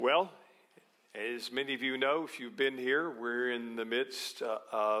As many of you know, if you've been here, we're in the midst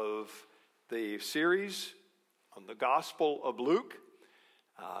of the series on the Gospel of Luke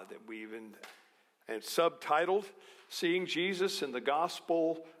that we've and subtitled Seeing Jesus in the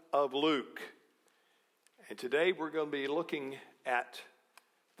Gospel of Luke. And today we're going to be looking at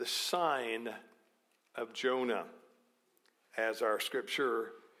the Sign of Jonah as our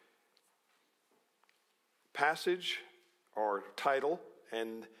scripture passage or title.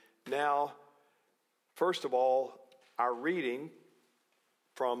 And now, first of all, our reading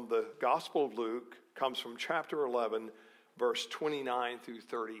from the Gospel of Luke comes from chapter 11, verse 29 through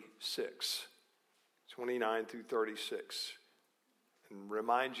 36. 29 through 36. And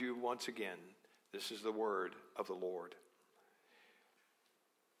remind you once again, this is the word of the Lord.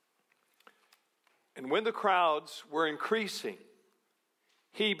 And when the crowds were increasing,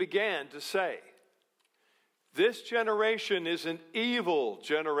 he began to say, "This generation is an evil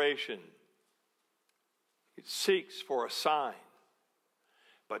generation. It seeks for a sign,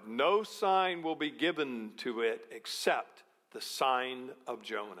 but no sign will be given to it except the sign of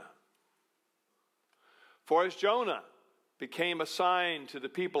Jonah. For as Jonah became a sign to the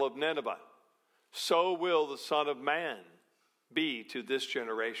people of Nineveh, so will the Son of Man be to this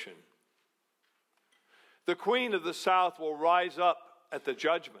generation. The queen of the south will rise up at the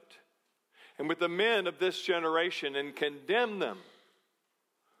judgment, and with the men of this generation, and condemn them.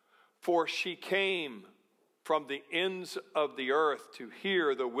 For she came from the ends of the earth to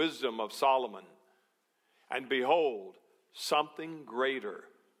hear the wisdom of Solomon. And behold, something greater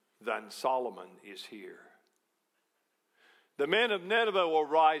than Solomon is here. The men of Nineveh will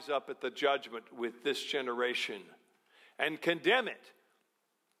rise up at the judgment with this generation and condemn it,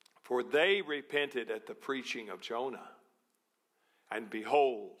 for they repented at the preaching of Jonah. And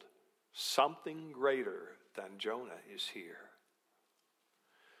behold, something greater than Jonah is here.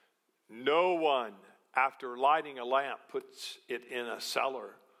 No one, after lighting a lamp, puts it in a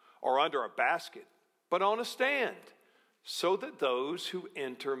cellar or under a basket, but on a stand, so that those who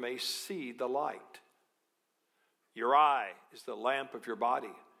enter may see the light. Your eye is the lamp of your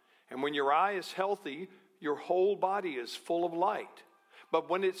body, and when your eye is healthy, your whole body is full of light. But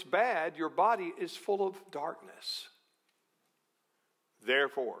when it's bad, your body is full of darkness.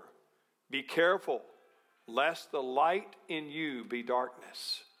 Therefore, be careful, lest the light in you be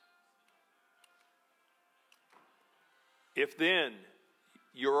darkness. If then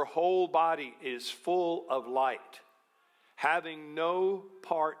your whole body is full of light, having no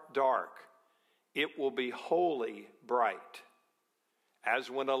part dark, it will be wholly bright, as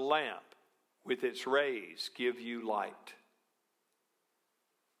when a lamp with its rays give you light."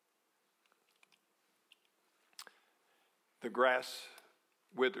 The grass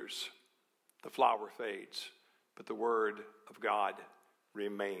withers, the flower fades, but the word of God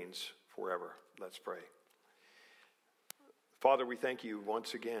remains forever. Let's pray. Father, we thank you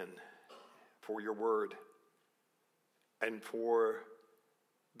once again for your word and for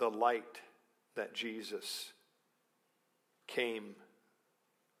the light that Jesus came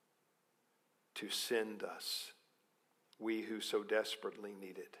to send us, we who so desperately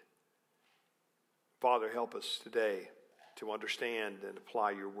need it. Father, help us today to understand and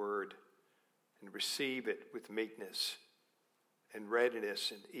apply your word and receive it with meekness and readiness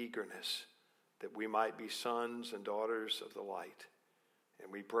and eagerness, that we might be sons and daughters of the light.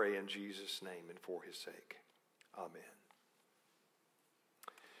 And we pray in Jesus' name and for his sake. Amen.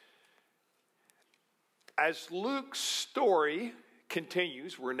 As Luke's story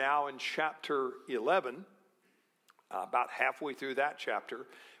continues, we're now in chapter 11, about halfway through that chapter.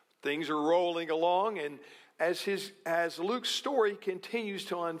 Things are rolling along, and as Luke's story continues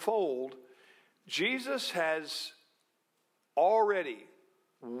to unfold, Jesus has already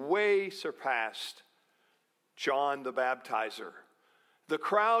way surpassed John the Baptizer. The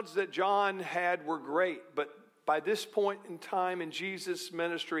crowds that John had were great, but by this point in time in Jesus'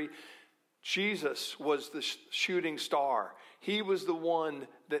 ministry, Jesus was the shooting star. He was the one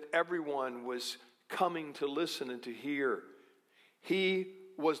that everyone was coming to listen and to hear. He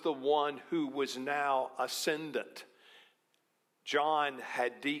was the one who was now ascendant. John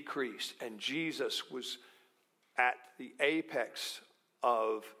had decreased, and Jesus was at the apex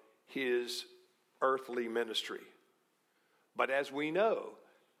of his earthly ministry. But as we know,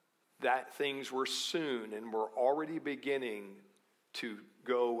 that things were soon and were already beginning to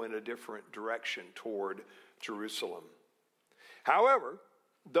go in a different direction toward Jerusalem. However,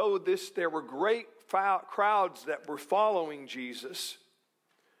 though there were great crowds that were following Jesus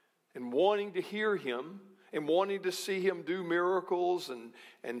and wanting to hear him and wanting to see him do miracles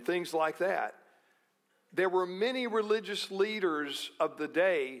and things like that, there were many religious leaders of the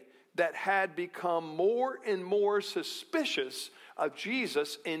day that had become more and more suspicious of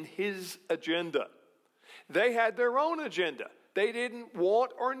Jesus and his agenda. They had their own agenda. They didn't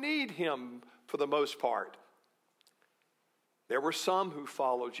want or need him for the most part. There were some who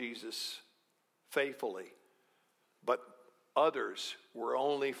followed Jesus faithfully, but others were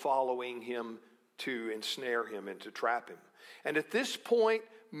only following him to ensnare him and to trap him. And at this point,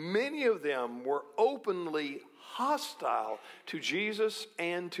 many of them were openly hostile to Jesus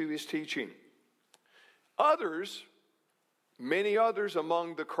and to his teaching. Others, many others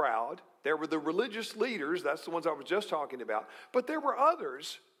among the crowd, there were the religious leaders, that's the ones I was just talking about, but there were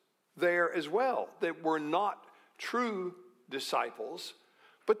others there as well that were not true disciples,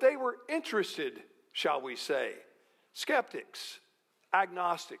 but they were interested, shall we say, skeptics,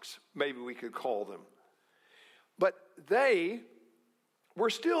 agnostics, maybe we could call them. But they were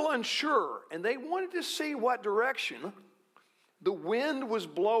still unsure, and they wanted to see what direction the wind was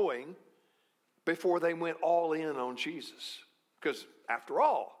blowing before they went all in on Jesus. Because after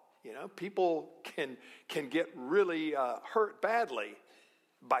all, people can get really hurt badly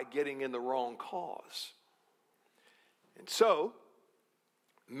by getting in the wrong cause. And so,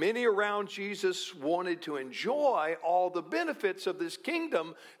 many around Jesus wanted to enjoy all the benefits of this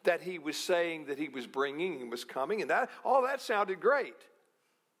kingdom that he was saying that he was bringing and was coming, and all that sounded great.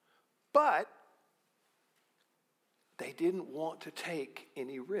 But they didn't want to take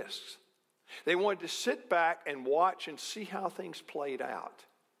any risks. They wanted to sit back and watch and see how things played out.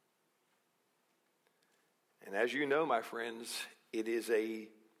 And as you know, my friends, it is a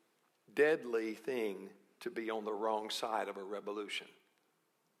deadly thing to be on the wrong side of a revolution.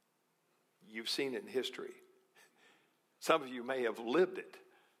 You've seen it in history. Some of you may have lived it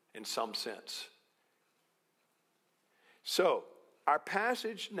in some sense. So, our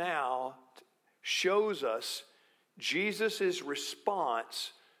passage now shows us Jesus'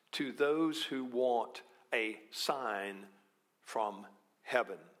 response to those who want a sign from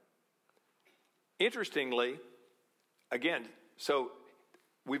heaven. Interestingly, again, so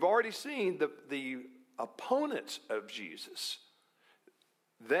we've already seen the opponents of Jesus.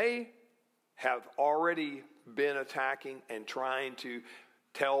 They have already been attacking and trying to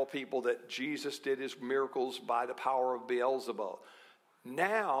tell people that Jesus did his miracles by the power of Beelzebub.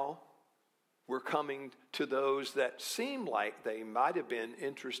 Now, we're coming to those that seem like they might have been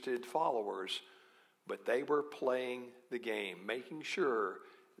interested followers, but they were playing the game, making sure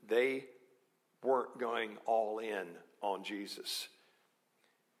they weren't going all in on Jesus.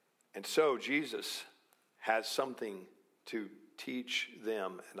 And so Jesus has something to teach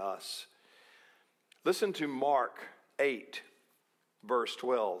them and us. Listen to Mark 8, verse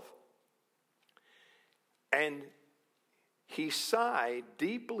 12. And he sighed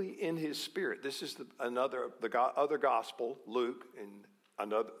deeply in his spirit. This is the other gospel, Luke, and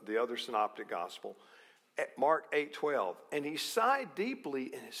the other synoptic gospel. Mark 8:12. And he sighed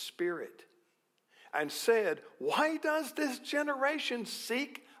deeply in his spirit and said, "Why does this generation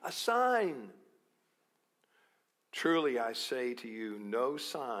seek a sign? Truly I say to you, no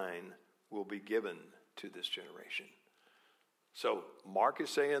sign will be given to this generation." So Mark is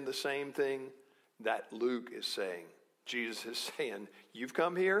saying the same thing that Luke is saying. Jesus is saying, you've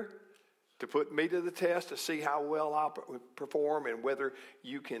come here to put me to the test to see how well I perform and whether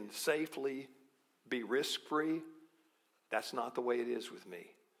you can safely be risk-free. That's not the way it is with me.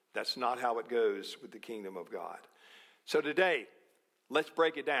 That's not how it goes with the kingdom of God. So today, let's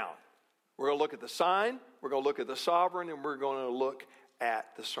break it down. We're going to look at the sign, we're going to look at the sovereign, and we're going to look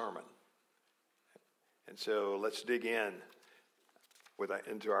at the sermon. And so let's dig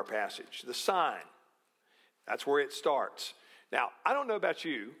into our passage. The sign, that's where it starts. Now, I don't know about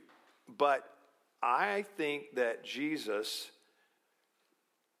you, but I think that Jesus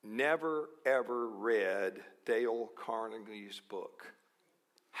never, ever read Dale Carnegie's book,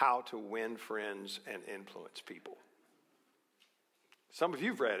 How to Win Friends and Influence People. Some of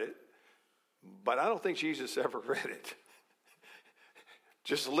you have read it, but I don't think Jesus ever read it.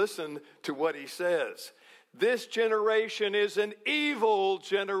 Just listen to what he says. This generation is an evil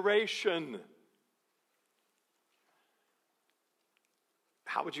generation.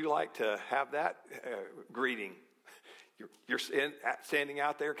 How would you like to have that greeting? You're standing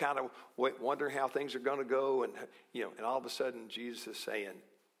out there kind of wondering how things are going to go, and all of a sudden Jesus is saying,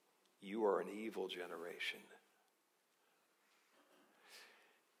 you are an evil generation.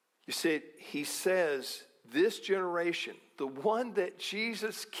 You see, he says, this generation, the one that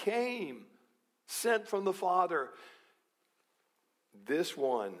Jesus came, sent from the Father, this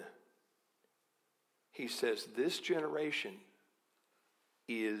one, he says, this generation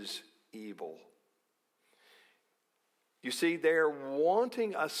is evil. You see, they're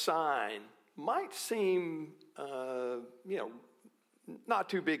wanting a sign. Might seem, not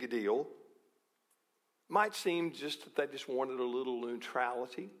too big a deal. Might seem just that they just wanted a little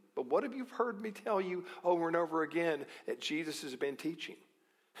neutrality. But what have you heard me tell you over and over again that Jesus has been teaching?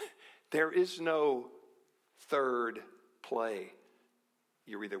 There is no third play.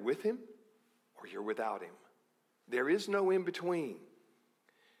 You're either with him or you're without him. There is no in between.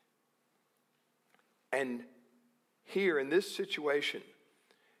 And here in this situation,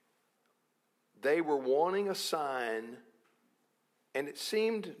 they were wanting a sign, and it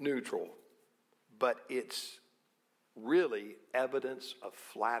seemed neutral, but it's really evidence of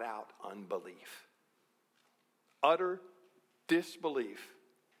flat-out unbelief. Utter disbelief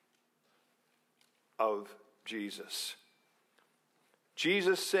of Jesus.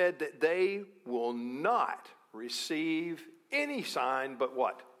 Jesus said that they will not receive any sign but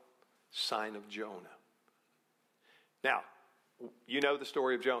what? Sign of Jonah. Now, you know the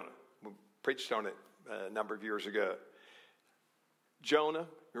story of Jonah. We preached on it a number of years ago. Jonah,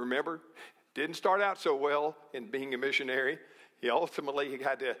 remember, didn't start out so well in being a missionary. He ultimately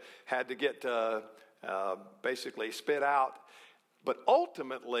had to get basically spit out. But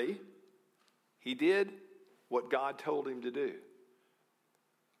ultimately, he did what God told him to do.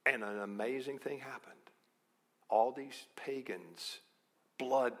 And an amazing thing happened. All these pagans,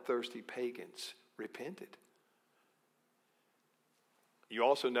 bloodthirsty pagans, repented. You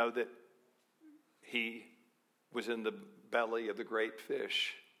also know that he was in the belly of the great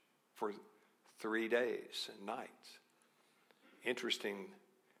fish for 3 days and nights. Interesting,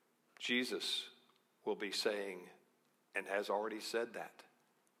 Jesus will be saying, and has already said that.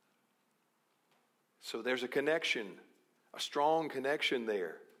 So there's a connection, a strong connection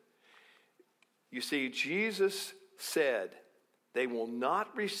there. You see, Jesus said they will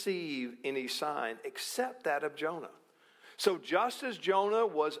not receive any sign except that of Jonah. So just as Jonah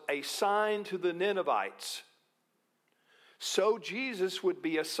was a sign to the Ninevites, so Jesus would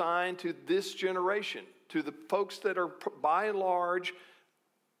be a sign to this generation, to the folks that are by and large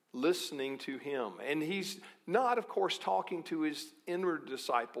listening to him. And he's not, of course, talking to his inward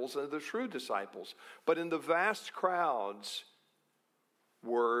disciples and the true disciples, but in the vast crowds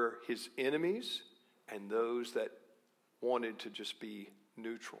were his enemies and those that wanted to just be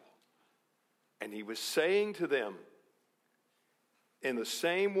neutral. And he was saying to them, in the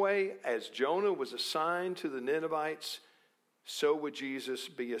same way as Jonah was assigned to the Ninevites, so would Jesus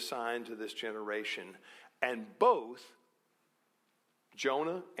be assigned to this generation. And both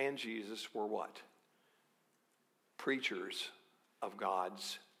Jonah and Jesus were what? Preachers of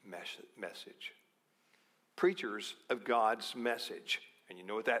God's message. Preachers of God's message. And you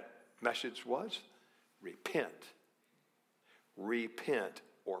know what that message was? Repent. Repent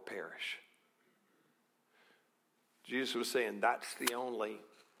or perish. Jesus was saying that's the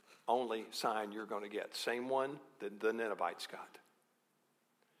only sign you're going to get. Same one that the Ninevites got.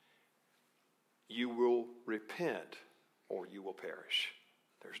 You will repent or you will perish.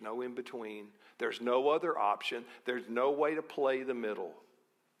 There's no in between. There's no other option. There's no way to play the middle.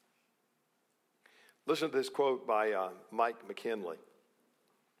 Listen to this quote by Mike McKinley.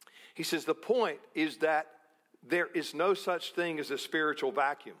 He says, the point is that there is no such thing as a spiritual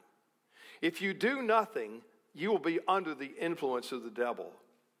vacuum. If you do nothing, you will be under the influence of the devil.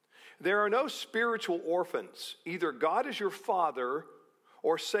 There are no spiritual orphans. Either God is your father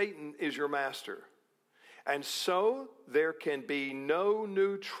or Satan is your master. And so there can be no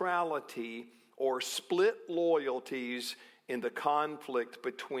neutrality or split loyalties in the conflict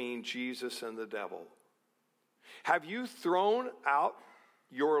between Jesus and the devil. Have you thrown out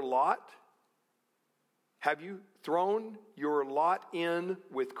your lot? Have you thrown your lot in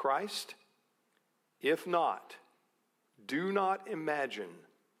with Christ? If not, do not imagine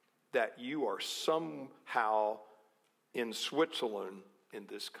that you are somehow in Switzerland in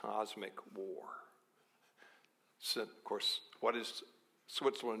this cosmic war. So, of course, what is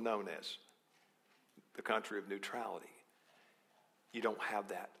Switzerland known as? The country of neutrality. You don't have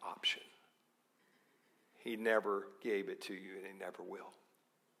that option. He never gave it to you, and he never will.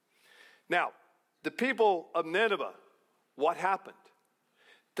 Now, the people of Nineveh, what happened?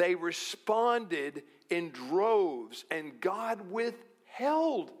 They responded in droves, and God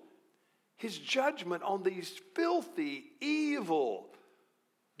withheld his judgment on these filthy, evil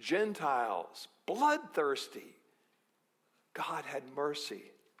Gentiles, bloodthirsty. God had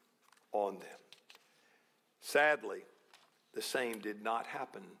mercy on them. Sadly, the same did not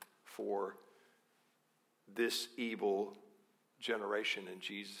happen for this evil generation in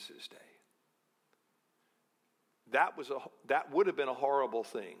Jesus' day. That would have been a horrible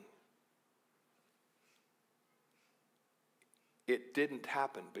thing. it didn't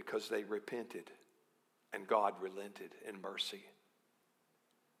happen because they repented and God relented in mercy,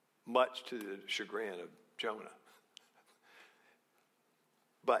 much to the chagrin of Jonah.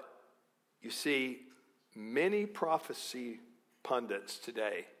 But you see, many prophecy pundits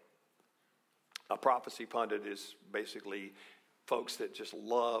today, a prophecy pundit is basically folks that just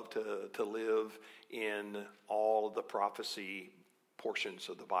love to live in all of the prophecy portions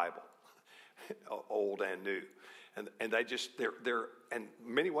of the Bible, old and new. And they're in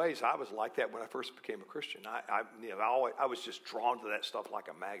many ways, I was like that when I first became a Christian. I was just drawn to that stuff like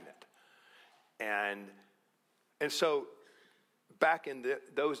a magnet. And so back in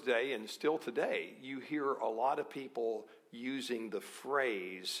those days and still today, you hear a lot of people using the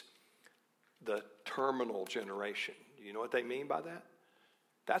phrase, the terminal generation. You know what they mean by that?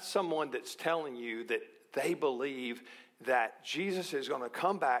 That's someone that's telling you that they believe that Jesus is going to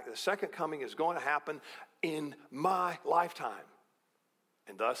come back. The second coming is going to happen in my lifetime.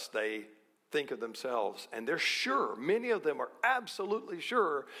 And thus they think of themselves, and they're sure, many of them are absolutely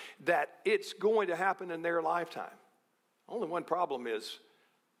sure that it's going to happen in their lifetime. Only one problem is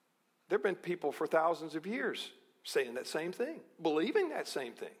there have been people for thousands of years saying that same thing, believing that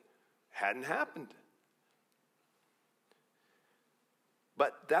same thing. Hadn't happened.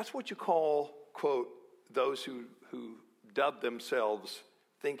 But that's what you call, quote, those who dub themselves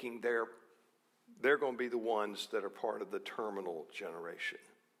thinking they're going to be the ones that are part of the terminal generation.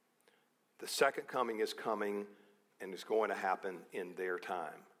 The second coming is coming and it's going to happen in their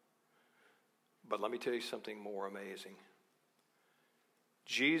time. But let me tell you something more amazing.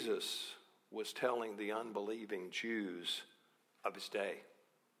 Jesus was telling the unbelieving Jews of his day,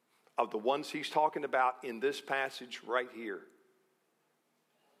 of the ones he's talking about in this passage right here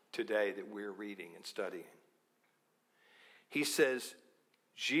today that we're reading and studying. He says,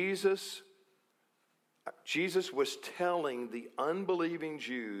 Jesus was telling the unbelieving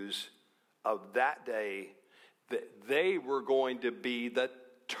Jews of that day that they were going to be the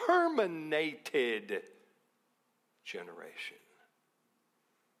terminated generation.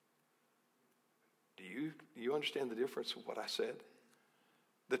 Do you understand the difference of what I said?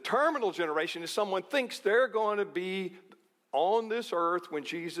 The terminal generation is someone thinks they're going to be on this earth when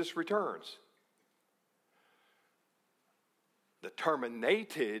Jesus returns. The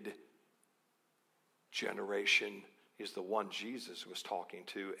terminated generation is the one Jesus was talking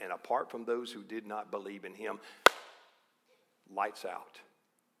to, and apart from those who did not believe in him, lights out.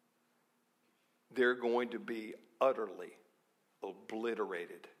 They're going to be utterly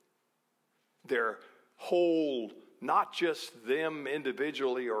obliterated. Their whole, not just them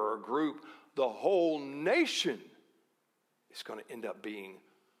individually or a group, the whole nation is going to end up being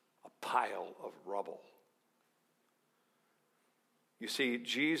a pile of rubble. You see,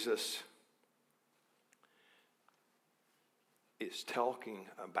 Jesus is talking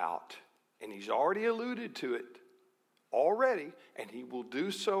about, and he's already alluded to it already, and he will do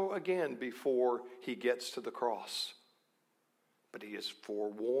so again before he gets to the cross. But he is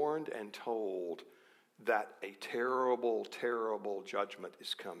forewarned and told that a terrible, terrible judgment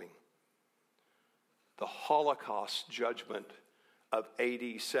is coming. The Holocaust judgment of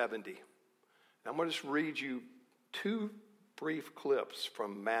AD 70. Now, I'm going to just read you two brief clips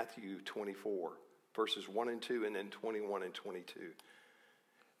from Matthew 24, verses 1 and 2, and then 21 and 22.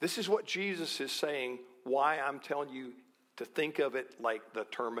 This is what Jesus is saying, why I'm telling you to think of it like the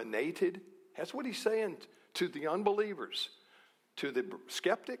terminated. That's what he's saying to the unbelievers, to the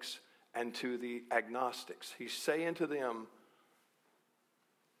skeptics, and to the agnostics. He's saying to them,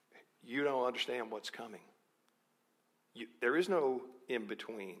 you don't understand what's coming. There is no in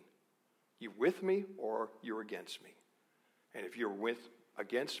between. You're with me or you're against me. And if you're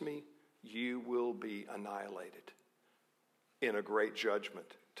against me, you will be annihilated in a great judgment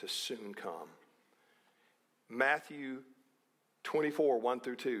to soon come. Matthew 24, 1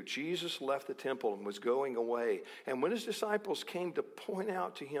 through 2. Jesus left the temple and was going away. And when his disciples came to point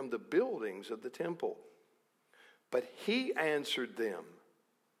out to him the buildings of the temple, but he answered them,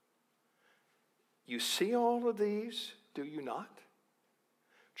 you see all of these, do you not?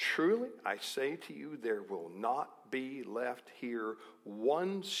 Truly, I say to you, there will not be left here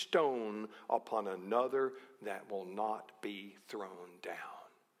one stone upon another that will not be thrown down.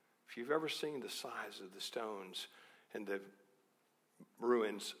 If you've ever seen the size of the stones in the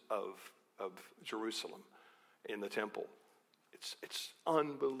ruins of Jerusalem in the temple, it's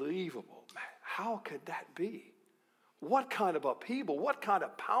unbelievable. Man, how could that be? What kind of upheaval, what kind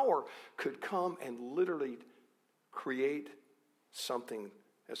of power could come and literally create something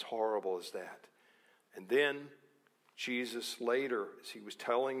as horrible as that? And then Jesus later, as he was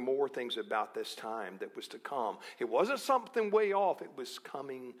telling more things about this time that was to come, it wasn't something way off, it was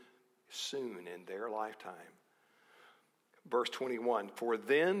coming soon in their lifetime. Verse 21, for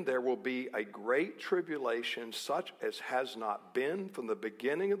then there will be a great tribulation, such as has not been from the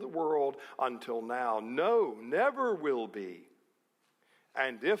beginning of the world until now. No, never will be.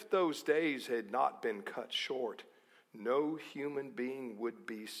 And if those days had not been cut short, no human being would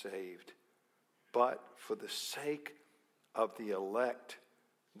be saved. But for the sake of the elect,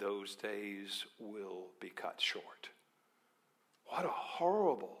 those days will be cut short. What a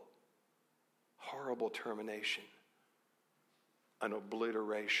horrible, horrible termination. An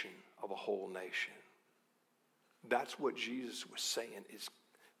obliteration of a whole nation. That's what Jesus was saying, is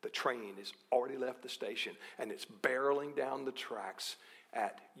the train has already left the station and it's barreling down the tracks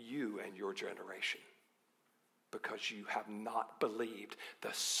at you and your generation, because you have not believed the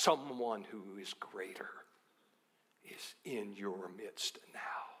someone who is greater is in your midst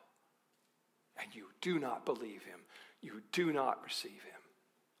now. And you do not believe him. You do not receive him.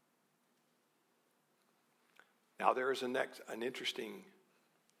 Now there is an interesting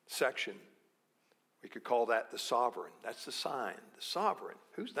section. We could call that the sovereign. That's the sign. The sovereign.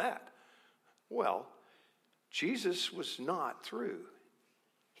 Who's that? Well, Jesus was not through.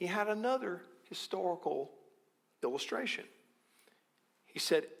 He had another historical illustration. He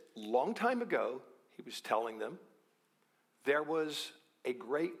said, long time ago, he was telling them, there was a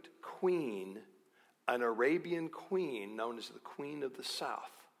great queen, an Arabian queen known as the Queen of the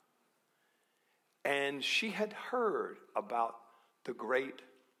South. And she had heard about the great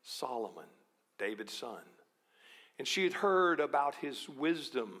Solomon, David's son. And she had heard about his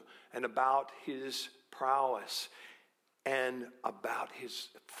wisdom and about his prowess and about his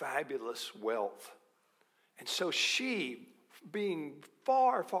fabulous wealth. And so she, being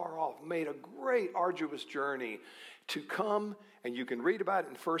far, far off, made a great arduous journey to come, and you can read about it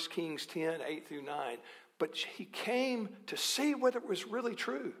in 1 Kings 10, 8 through 9. But he came to see whether it was really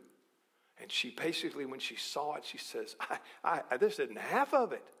true. And she basically, when she saw it, she says, this isn't half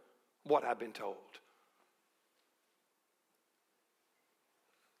of it, what I've been told.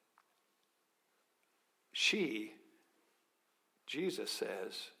 Jesus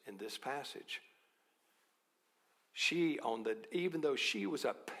says in this passage, even though she was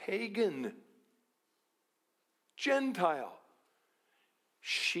a pagan Gentile,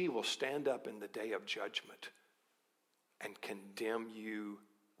 she will stand up in the day of judgment and condemn you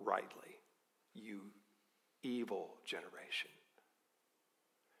rightly, you evil generation.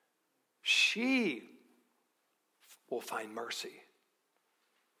 She will find mercy,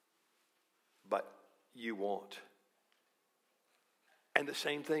 but you won't. And the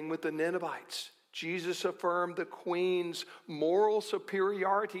same thing with the Ninevites. Jesus affirmed the queen's moral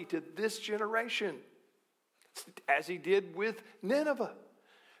superiority to this generation, as he did with Nineveh.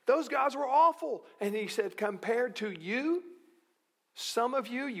 Those guys were awful. And he said, compared to you, some of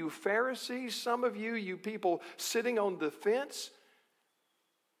you, you Pharisees, some of you, you people sitting on the fence,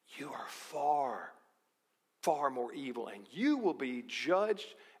 you are far, far more evil. And you will be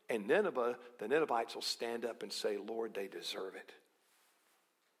judged. And Nineveh, the Ninevites will stand up and say, Lord, they deserve it.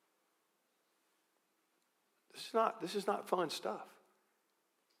 This is not fun stuff.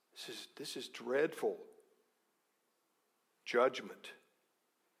 This is dreadful judgment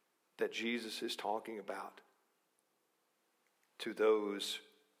that Jesus is talking about to those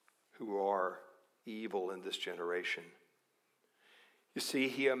who are evil in this generation. You see,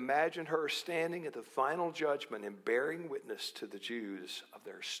 he imagined her standing at the final judgment and bearing witness to the Jews of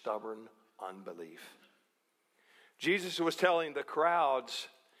their stubborn unbelief. Jesus was telling the crowds,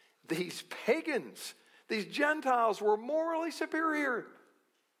 these pagans, these Gentiles were morally superior.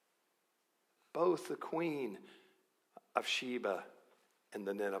 Both the queen of Sheba and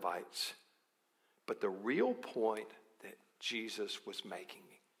the Ninevites. But the real point that Jesus was making,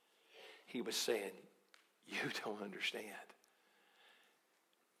 he was saying, you don't understand.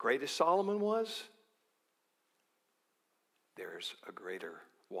 Great as Solomon was, there's a greater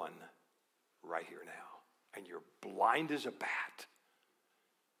one right here now. And you're blind as a bat.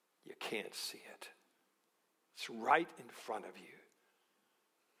 You can't see it. It's right in front of you.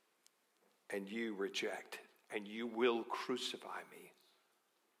 And you reject it. And you will crucify me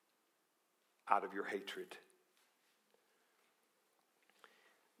out of your hatred.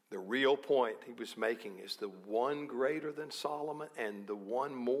 The real point he was making is the one greater than Solomon and the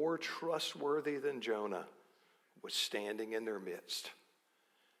one more trustworthy than Jonah was standing in their midst.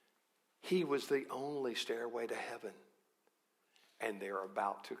 He was the only stairway to heaven. And they're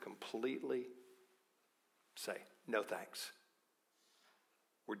about to completely say, no thanks.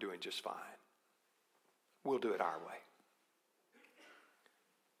 We're doing just fine. We'll do it our way.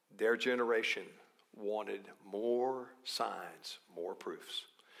 Their generation wanted more signs, more proofs.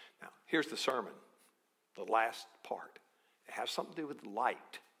 Now, here's the sermon, the last part. It has something to do with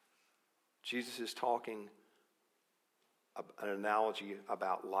light. Jesus is talking an analogy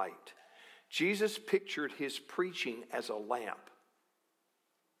about light. Jesus pictured his preaching as a lamp.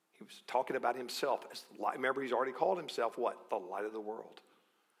 He was talking about himself as the light. Remember, he's already called himself what? The light of the world.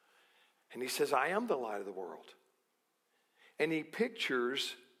 And he says, I am the light of the world. And he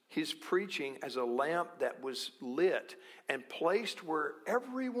pictures his preaching as a lamp that was lit and placed where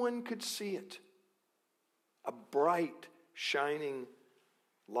everyone could see it. A bright, shining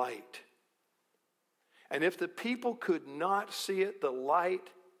light. And if the people could not see it, the light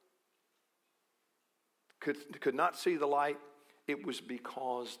could not see the light, it was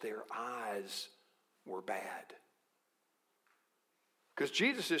because their eyes were bad. Because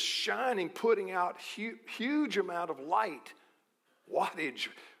Jesus is shining, putting out huge amount of light, wattage,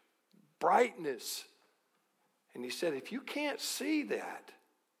 brightness. And he said, if you can't see that,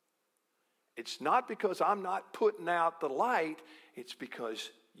 it's not because I'm not putting out the light, it's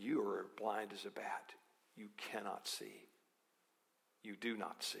because you are blind as a bat. You cannot see. You do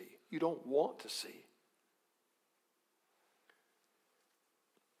not see. You don't want to see.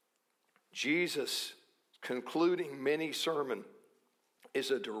 Jesus' concluding mini sermon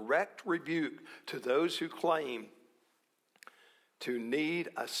is a direct rebuke to those who claim to need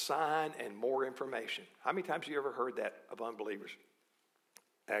a sign and more information. How many times have you ever heard that of unbelievers,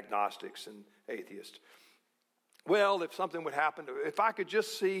 agnostics and atheists? Well, if something would happen, if I could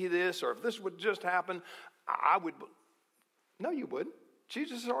just see this, or if this would just happen, I would. No, you wouldn't.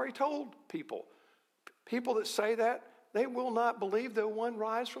 Jesus has already told people that say that, they will not believe that one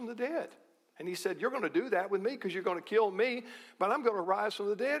rise from the dead. And he said, you're going to do that with me because you're going to kill me, but I'm going to rise from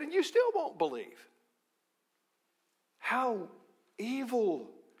the dead, and you still won't believe. How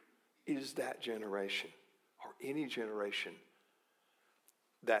evil is that generation, or any generation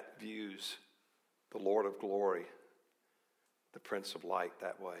that views the Lord of glory, the Prince of Light,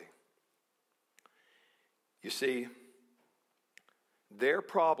 that way? You see, their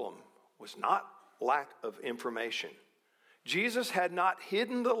problem was not lack of information. Jesus had not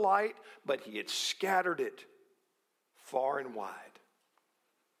hidden the light, but he had scattered it far and wide.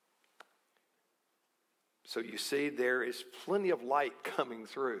 So you see, there is plenty of light coming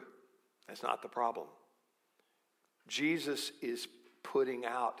through. That's not the problem. Jesus is putting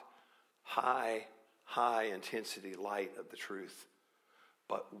out high intensity light of the truth.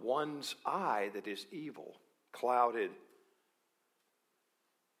 But one's eye that is evil, clouded,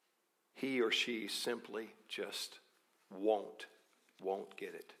 he or she simply just won't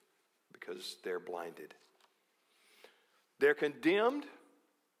get it because they're blinded. They're condemned.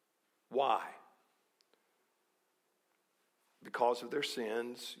 Why? Because of their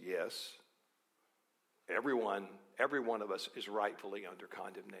sins, yes. Every one of us is rightfully under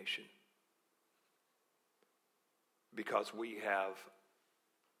condemnation. Because we have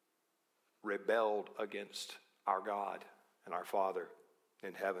rebelled against our God and our Father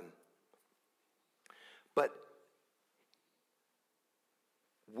in heaven. But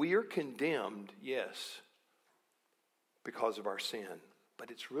we are condemned, yes, because of our sin.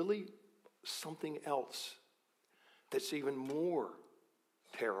 But it's really something else that's even more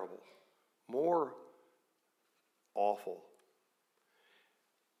terrible, more awful.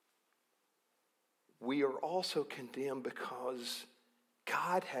 We are also condemned because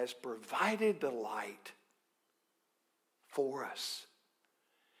God has provided the light for us.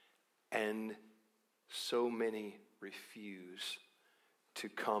 And so many refuse to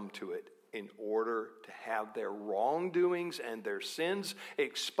come to it in order to have their wrongdoings and their sins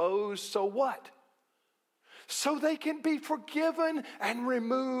exposed. So what? So they can be forgiven and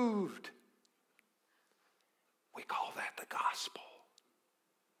removed. We call that the gospel.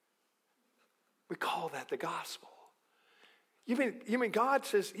 We call that the gospel. You mean God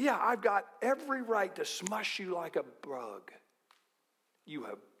says, yeah, I've got every right to smush you like a bug. You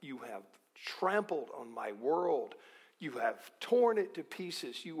have trampled on my world. You have torn it to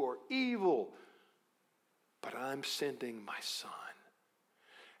pieces. You are evil. But I'm sending my Son.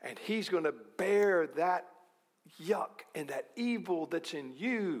 And he's going to bear that yuck and that evil that's in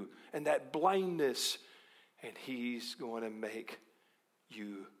you and that blindness. And he's going to make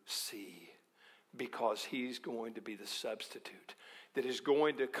you see. Because he's going to be the substitute that is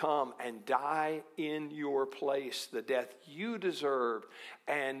going to come and die in your place, the death you deserve.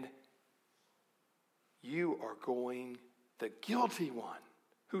 And you are going, the guilty one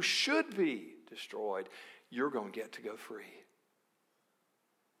who should be destroyed, you're going to get to go free.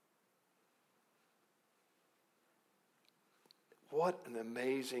 What an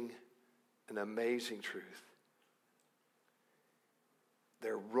amazing truth.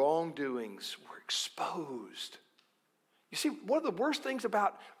 Their wrongdoings were exposed. You see, one of the worst things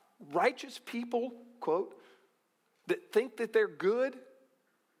about righteous people, quote, that think that they're good,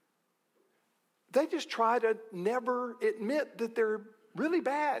 they just try to never admit that they're really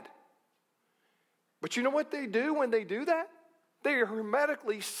bad. But you know what they do when they do that? They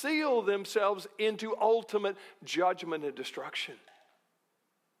hermetically seal themselves into ultimate judgment and destruction.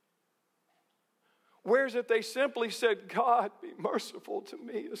 Whereas if they simply said, God, be merciful to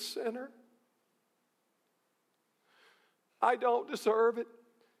me, a sinner. I don't deserve it.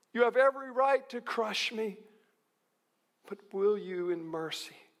 You have every right to crush me. But will you in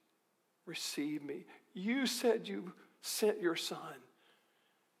mercy receive me? You said you sent your Son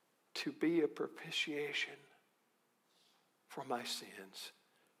to be a propitiation for my sins,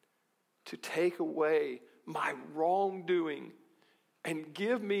 to take away my wrongdoing and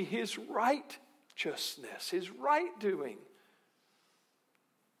give me his righteousness, his right doing.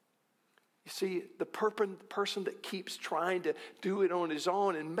 You see, the person that keeps trying to do it on his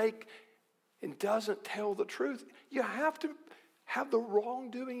own and doesn't tell the truth, you have to have the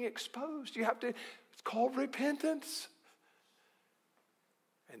wrongdoing exposed. It's called repentance.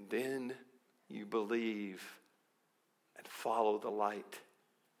 And then you believe and follow the light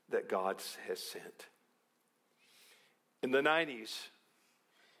that God has sent. In the 90s,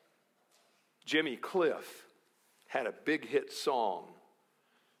 Jimmy Cliff had a big hit song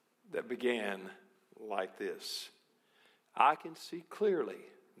that began like this. I can see clearly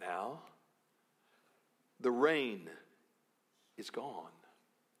now. The rain is gone.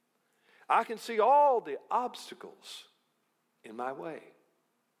 I can see all the obstacles in my way.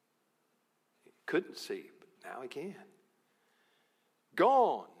 He couldn't see, but now he can.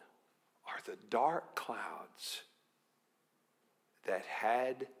 Gone are the dark clouds that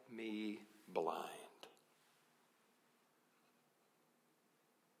had me blind.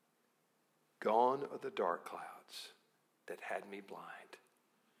 Gone are the dark clouds that had me blind.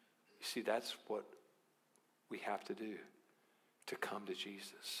 You see, that's what we have to do to come to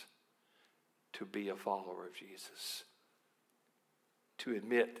Jesus, to be a follower of Jesus, to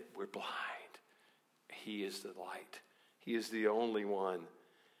admit that we're blind. He is the light. He is the only one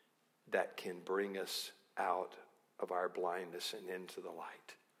that can bring us out of our blindness and into the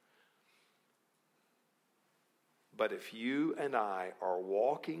light. But if you and I are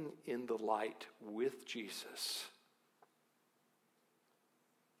walking in the light with Jesus,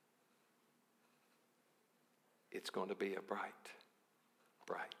 it's going to be a bright,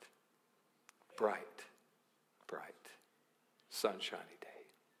 sunshiny day.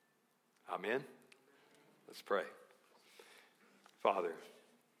 Amen? Let's pray. Father,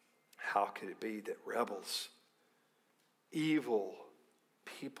 how could it be that rebels, evil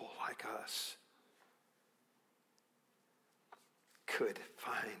people like us, could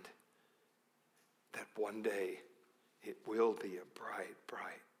find that one day it will be a bright,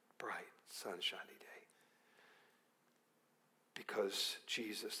 sunshiny day? Because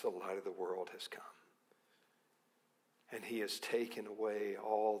Jesus, the light of the world, has come. And he has taken away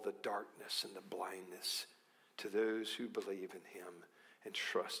all the darkness and the blindness to those who believe in him and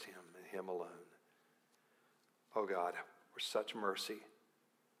trust him and him alone. Oh God, for such mercy.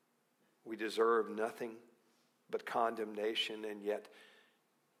 We deserve nothing but condemnation, and yet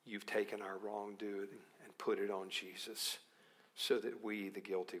you've taken our wrongdoing and put it on Jesus so that we, the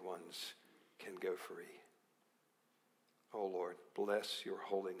guilty ones, can go free. Oh Lord, bless your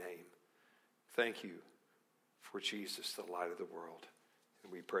holy name. Thank you for Jesus, the light of the world.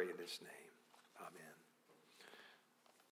 And we pray in his name.